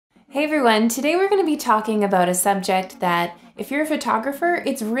Hey everyone, today we're going to be talking about a subject that, if you're a photographer,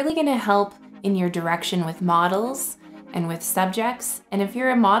 it's really going to help in your direction with models and with subjects. And if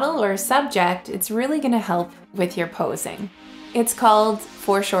you're a model or a subject, it's really going to help with your posing. It's called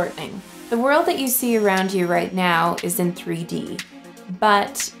foreshortening. The world that you see around you right now is in 3D.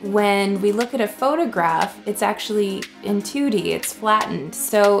 But when we look at a photograph, it's actually in 2D, it's flattened.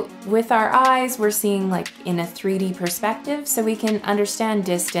 So with our eyes, we're seeing like in a 3D perspective, so we can understand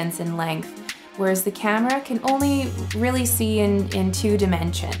distance and length, whereas the camera can only really see in 2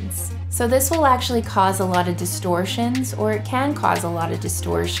 dimensions. So this will actually cause a lot of distortions, or it can cause a lot of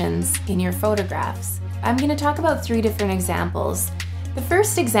distortions in your photographs. I'm going to talk about 3 different examples. The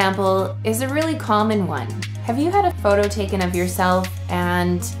first example is a really common one. Have you had a photo taken of yourself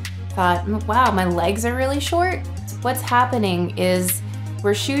and thought, wow, my legs are really short? What's happening is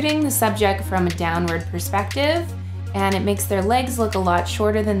we're shooting the subject from a downward perspective, and it makes their legs look a lot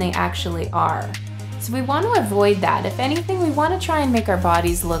shorter than they actually are. So we want to avoid that. If anything, we want to try and make our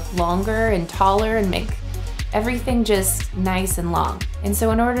bodies look longer and taller and make everything just nice and long. And so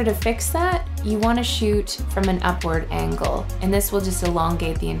in order to fix that, you want to shoot from an upward angle, and this will just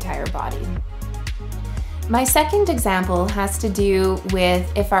elongate the entire body. My second example has to do with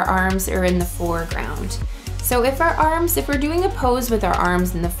if our arms are in the foreground. So if we're doing a pose with our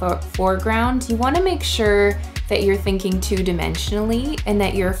arms in the foreground, you want to make sure that you're thinking 2-dimensionally and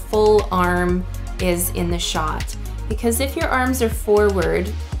that your full arm is in the shot. Because if your arms are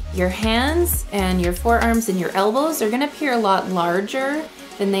forward, your hands and your forearms and your elbows are going to appear a lot larger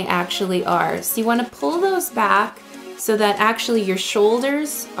than they actually are. So you want to pull those back so that actually your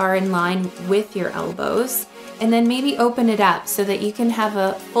shoulders are in line with your elbows, and then maybe open it up so that you can have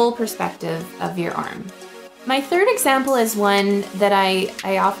a full perspective of your arm. My third example is one that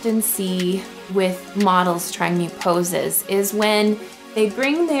I often see with models trying new poses, is when they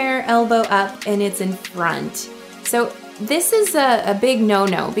bring their elbow up and it's in front. So this is a big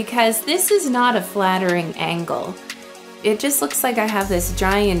no-no, because this is not a flattering angle. It just looks like I have this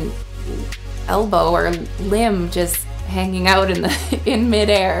giant elbow or limb just hanging out in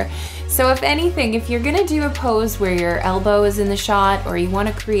midair. So if anything, if you're gonna do a pose where your elbow is in the shot, or you want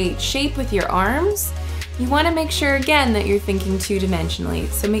to create shape with your arms, you want to make sure again that you're thinking 2-dimensionally.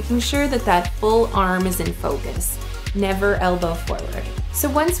 So making sure that that full arm is in focus, never elbow forward. So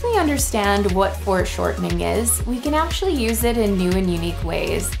once we understand what foreshortening is, we can actually use it in new and unique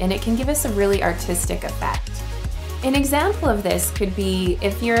ways, and it can give us a really artistic effect. An example of this could be,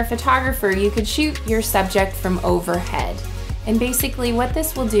 if you're a photographer, you could shoot your subject from overhead. And basically what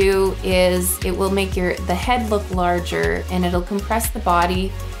this will do is it will make the head look larger, and it'll compress the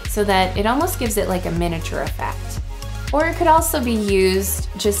body so that it almost gives it like a miniature effect. Or it could also be used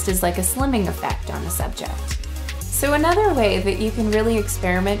just as like a slimming effect on the subject. So another way that you can really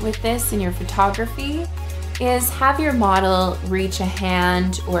experiment with this in your photography is have your model reach a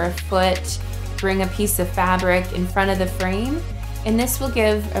hand or a foot, bring a piece of fabric in front of the frame, and this will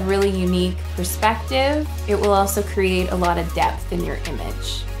give a really unique perspective. It will also create a lot of depth in your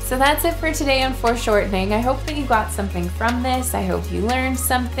image. So that's it for today on foreshortening. I hope that you got something from this. I hope you learned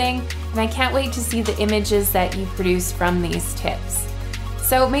something, and I can't wait to see the images that you produce from these tips.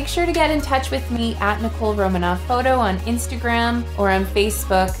 So make sure to get in touch with me at Nicole Romanoff Photo on Instagram, or on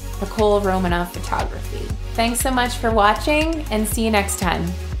Facebook, Nicole Romanoff Photography. Thanks so much for watching, and see you next time.